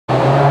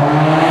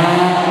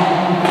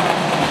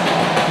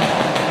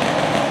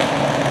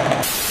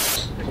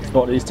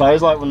What are these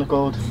tyres like when they're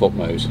cold? Fuck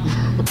knows.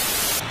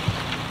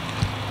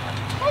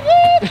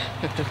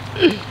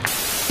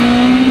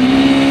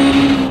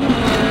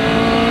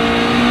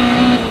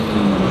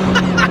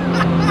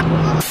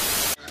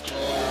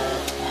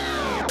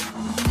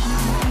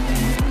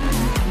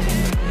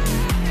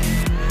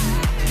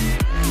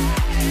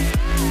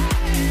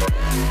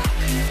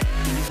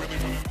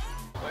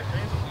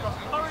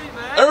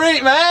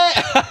 Alright, mate!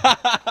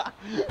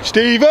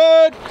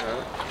 Stephen!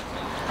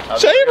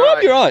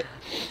 Stephen, you're right.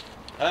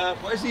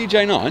 Where's the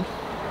EJ9?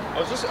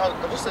 I just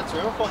said to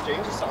him, I thought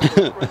James was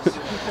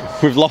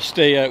sat.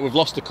 we've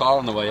lost a car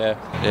on the way here.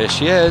 Here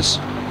she is.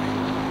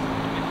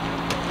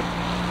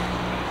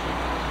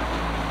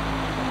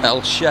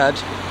 El Shed.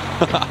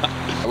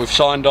 We've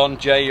signed on.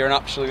 Jay, you're an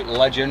absolute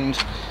legend.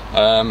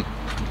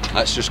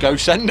 Let's just go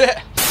send it.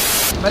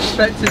 I'm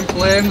expecting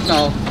flames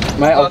now.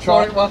 Mate, I'll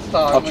try it last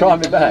time. I'll try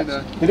my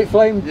best. Did it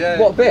flame? Yeah.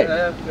 What, a bit?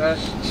 Yeah.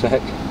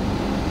 Sick.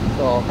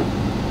 So,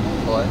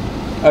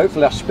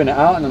 hopefully I'll spin it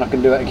out and then I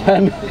can do it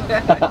again.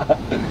 Yeah.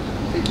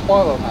 It's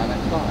spoiler man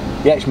next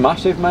time. Yeah, it's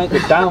massive, mate. The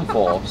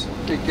downforce.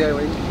 Big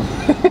going.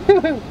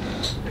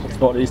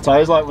 What are these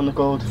tyres like when they're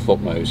cold? Fuck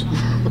knows.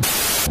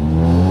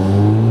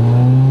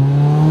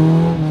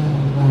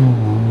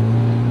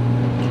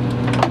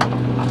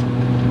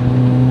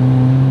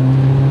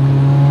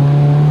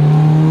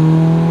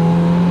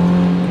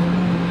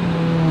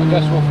 I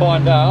guess we'll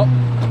find out.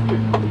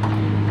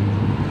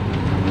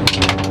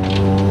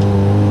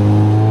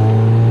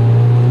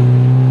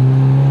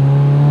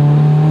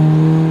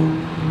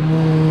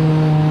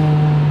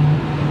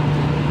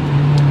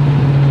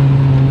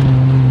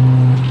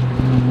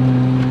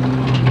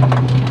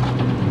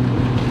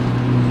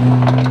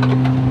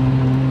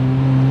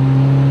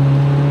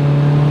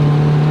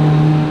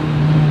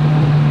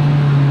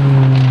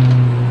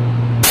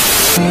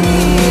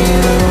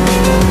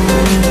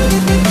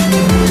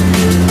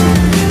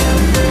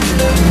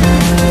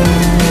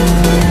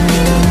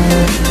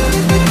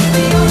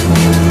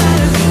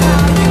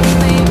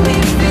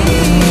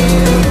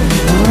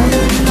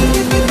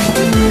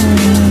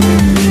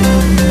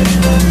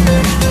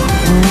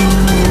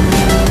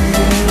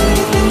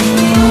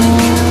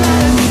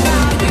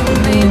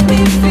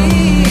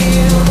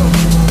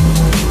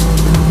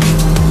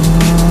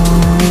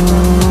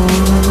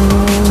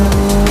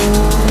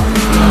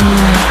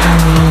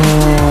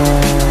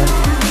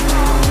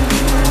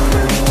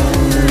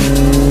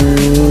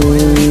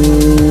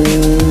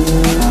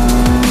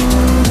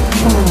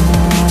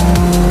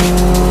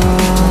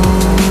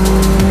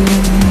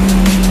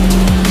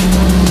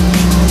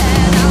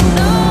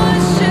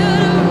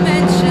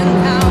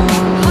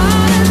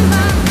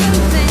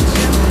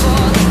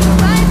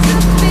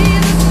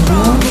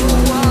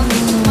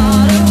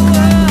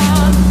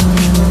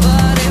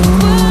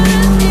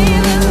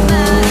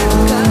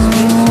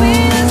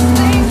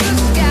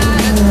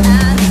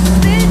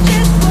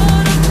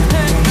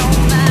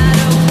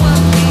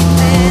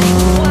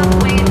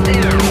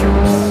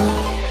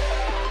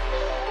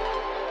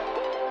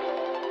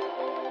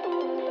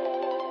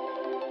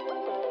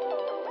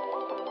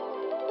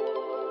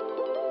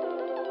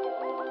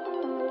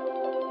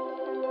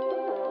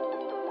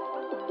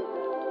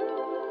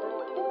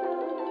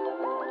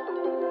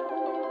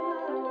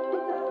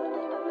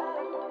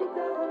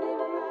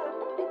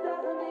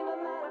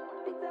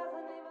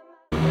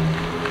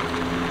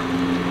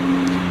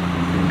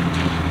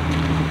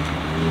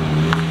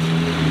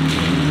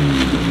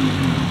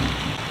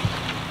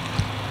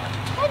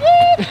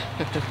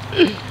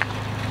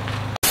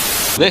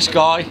 This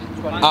guy,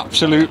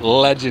 absolute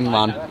legend,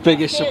 man.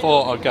 Biggest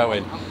supporter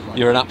going.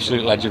 You're an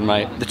absolute legend,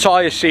 mate. The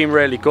tyres seem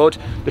really good.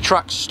 The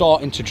track's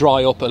starting to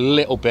dry up a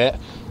little bit,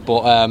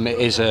 but it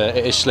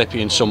is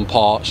slippy in some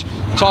parts.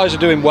 Tyres are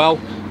doing well.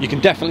 You can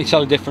definitely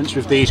tell a difference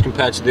with these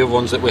compared to the other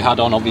ones that we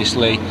had on,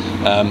 obviously.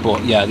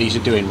 But yeah, these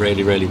are doing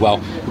really, really well.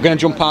 We're going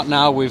to jump out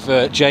now with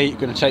Jay. We're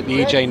going to take the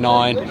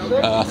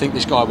EJ9. I think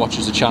this guy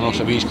watches the channel,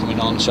 so he's coming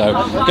on. So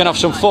we're going to have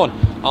some fun.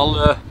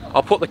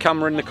 I'll put the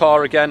camera in the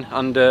car again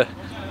and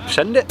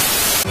send it.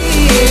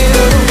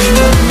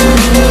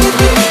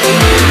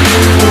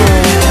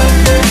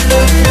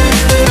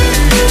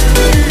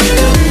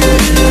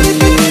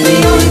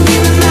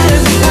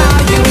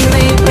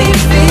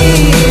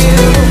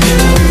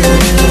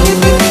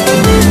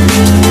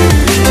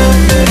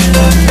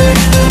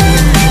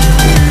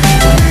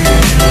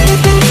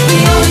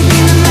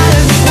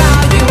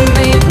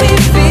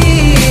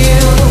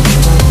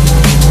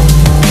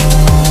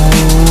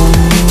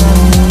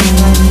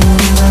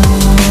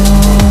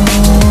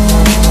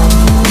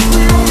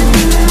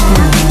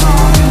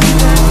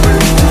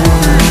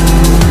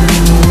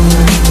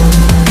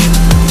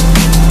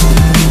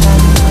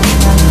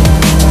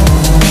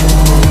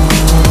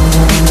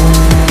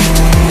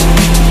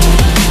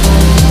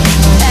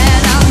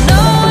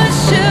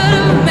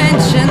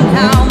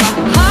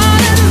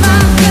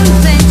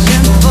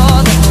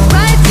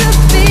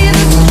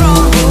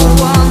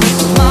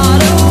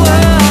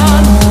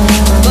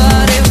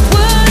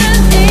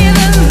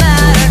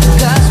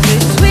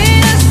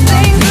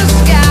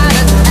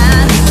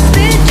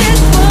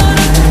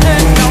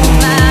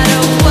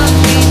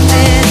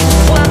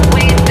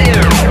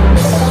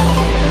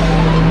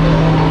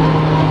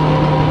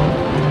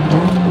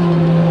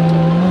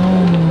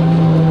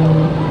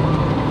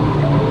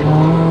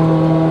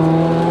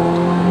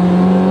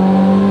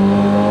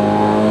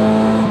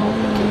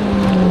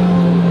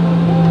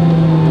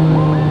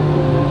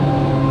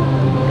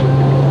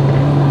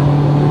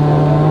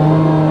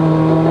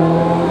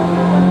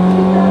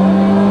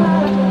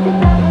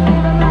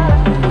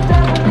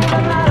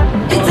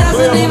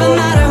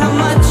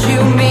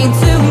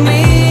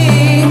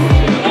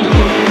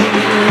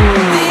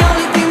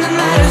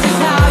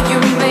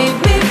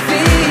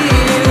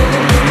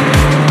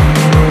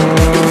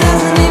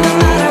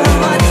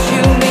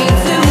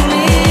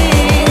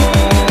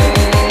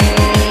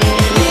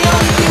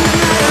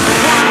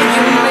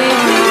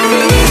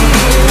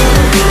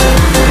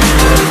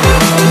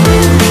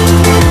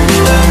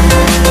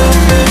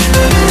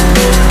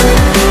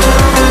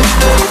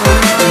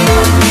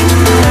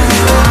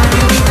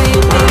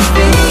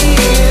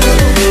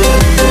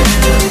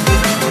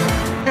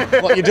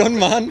 you done,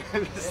 man?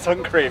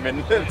 Sun cream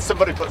in.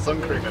 Somebody put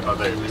sun cream in my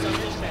boot.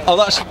 Oh,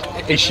 that's.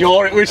 Are you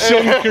sure it was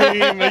sun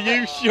cream? Are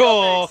you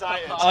sure?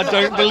 I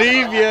don't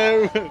believe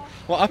you.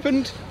 What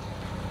happened?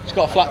 It's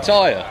got a flat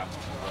tyre.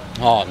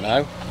 Oh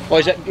no. Well,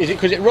 is it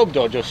because it rubbed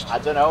or just? I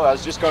don't know. I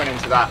was just going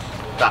into that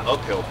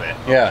uphill bit.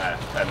 Yeah.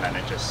 And then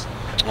it just.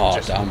 Oh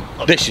damn.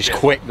 This is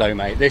quick though,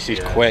 mate. This is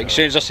quick. As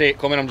soon as I see it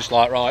coming, I'm just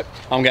like, right,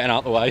 I'm getting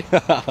out the way. It's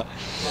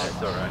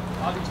alright.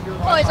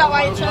 Oh, is that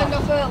why it turned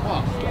off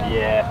early?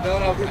 Yeah.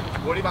 No.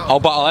 What about? I'll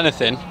battle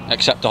anything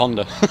except a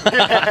Honda.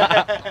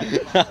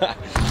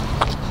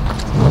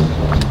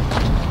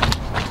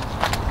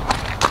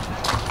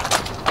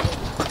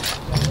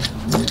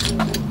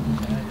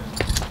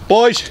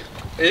 Boys.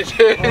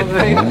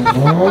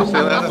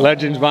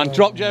 Legends, man.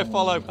 Drop J,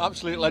 follow.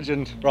 Absolute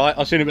legend. Right,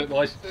 I'll see you in a bit,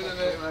 boys.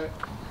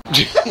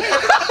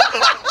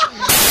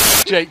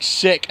 Jake's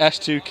sick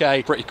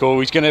S2K. Pretty cool.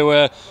 He's going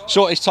to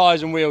sort his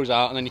tyres and wheels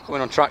out, and then you're coming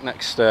on track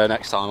next time,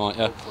 aren't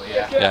you?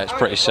 Yeah, it's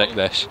pretty sick,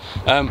 this.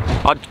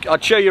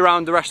 I'd show you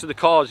around the rest of the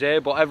cars here,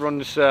 but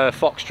everyone's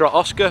Foxtrot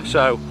Oscar,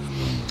 so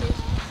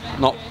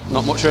not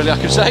much really I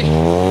can say.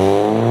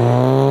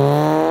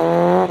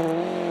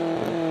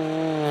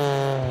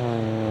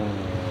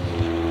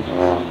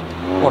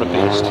 What a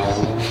beast.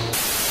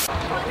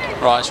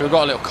 Right, so we've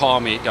got a little car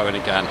meet going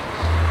again.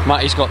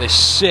 Matty's got this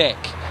sick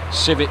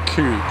Civic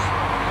Coupe,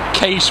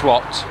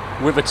 K-swapped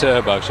with a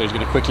turbo, so he's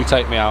going to quickly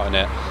take me out in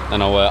it,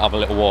 and I'll have a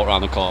little walk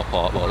around the car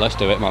park. But let's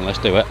do it, man, let's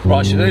do it.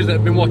 Right, so those that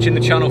have been watching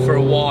the channel for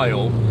a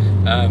while,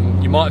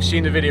 you might have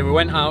seen the video. We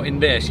went out in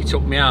this, he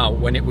took me out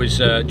when it was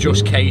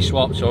just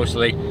K-swapped, so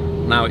obviously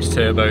now it's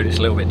turboed, it's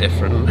a little bit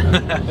different.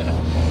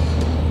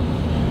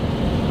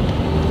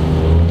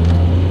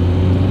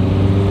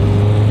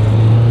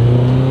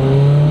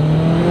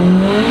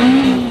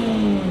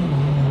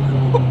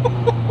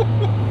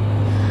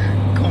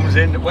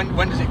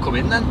 When does it come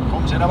in then?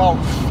 Comes in about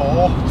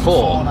 4.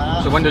 4?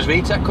 So when does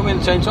VTEC come in at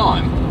the same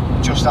time?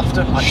 Just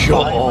after. Like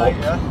Shut 5, up. mate,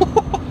 yeah.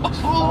 It's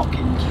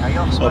fucking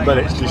chaos, mate. I bet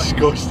it's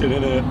disgusting,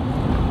 isn't it?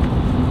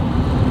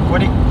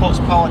 When it puts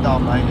power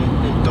down, mate,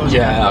 it does.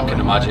 Yeah, I can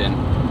imagine.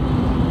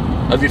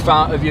 Have you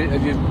found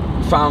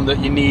that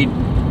you need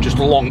just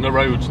along the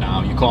roads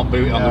now? You can't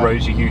boot it on the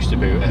roads you used to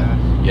boot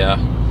it. Yeah,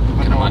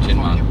 I can imagine,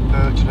 man.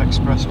 Birchwood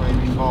Expressway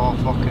before,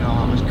 fucking hell,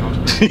 that was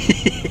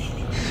good.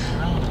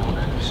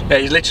 Yeah,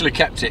 he's literally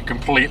kept it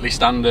completely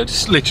standard.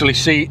 Literally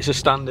seats are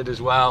standard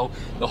as well.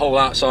 The whole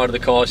outside of the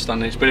car is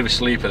standard. It's a bit of a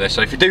sleeper this,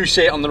 so if you do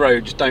see it on the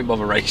road, just don't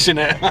bother racing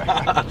it.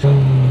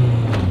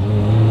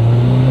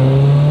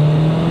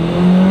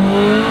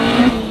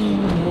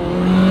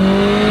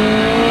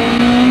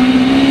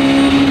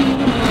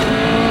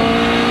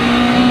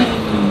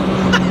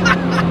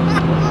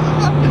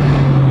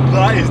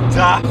 That is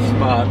daft,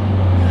 man.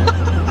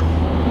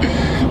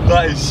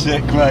 That is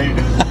sick, mate.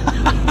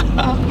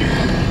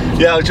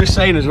 Yeah, I was just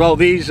saying as well,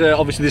 these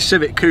obviously the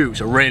Civic Coupes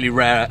are really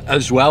rare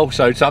as well,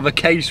 so to have a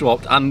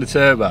K-swapped and a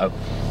turbo,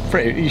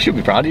 you should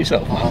be proud of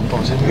yourself. Oh, I'm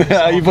buzzing.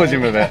 You're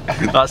buzzing with it.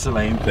 That's the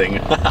main thing.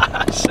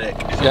 Sick.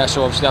 Yeah,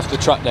 so obviously after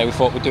the track day we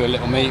thought we'd do a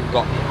little meet. We've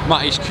got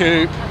Matty's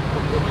Coupe,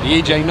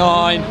 the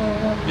EJ9,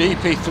 the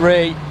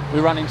EP3. We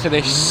ran into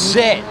this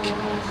sick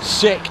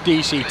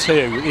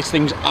DC2. This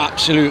thing's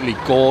absolutely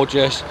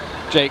gorgeous.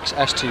 Jake's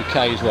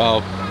S2K as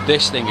well.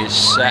 This thing is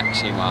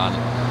sexy,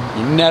 man.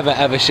 You never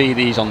ever see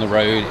these on the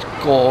road. It's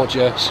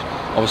gorgeous.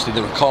 Obviously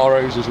the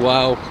Recaros as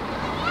well.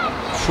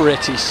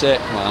 Pretty sick,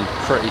 man.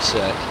 Pretty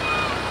sick.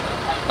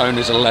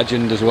 Owner's a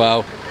legend as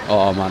well.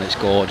 Oh man, it's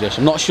gorgeous.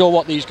 I'm not sure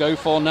what these go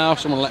for now.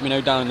 Someone let me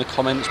know down in the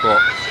comments, but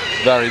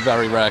very,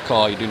 very rare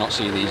car. You do not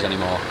see these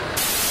anymore.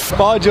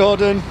 Bye,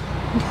 Jordan.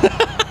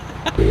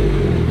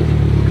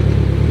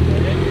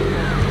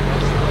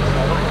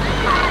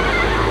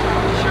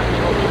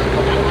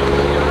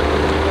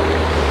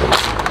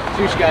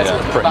 Too scared.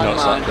 Yeah, pretty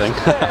nuts that thing.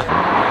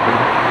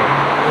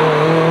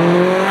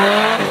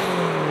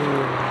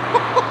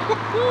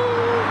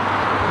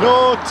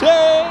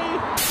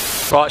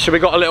 Naughty! Right, so we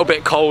got a little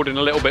bit cold and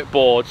a little bit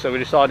bored, so we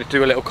decided to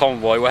do a little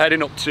convoy. We're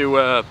heading up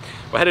to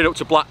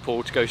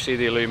Blackpool to go see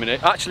the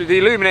illumination. Actually, the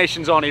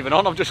illuminations aren't even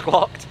on. I've just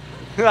clocked.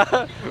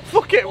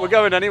 Fuck it, we're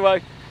going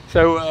anyway.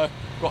 So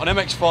got an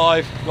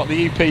MX-5, got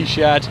the EP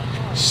shed,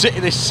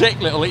 this sick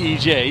little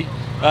EG,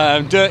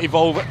 dirty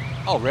Volvo.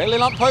 Oh really,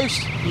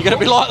 lamppost? You gonna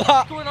be like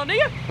that? What's going on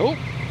here? Oh.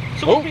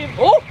 Being...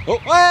 Oh.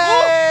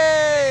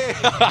 Hey!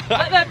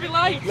 Let there be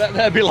light. Let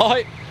there be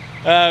light.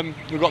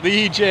 We've got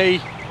the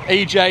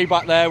EJ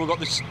back there. We've got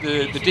the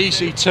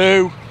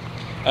DC2.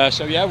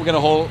 So yeah, we're gonna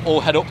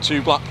all head up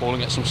to Blackpool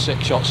and get some sick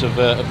shots of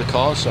the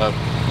cars. So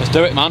let's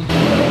do it, man.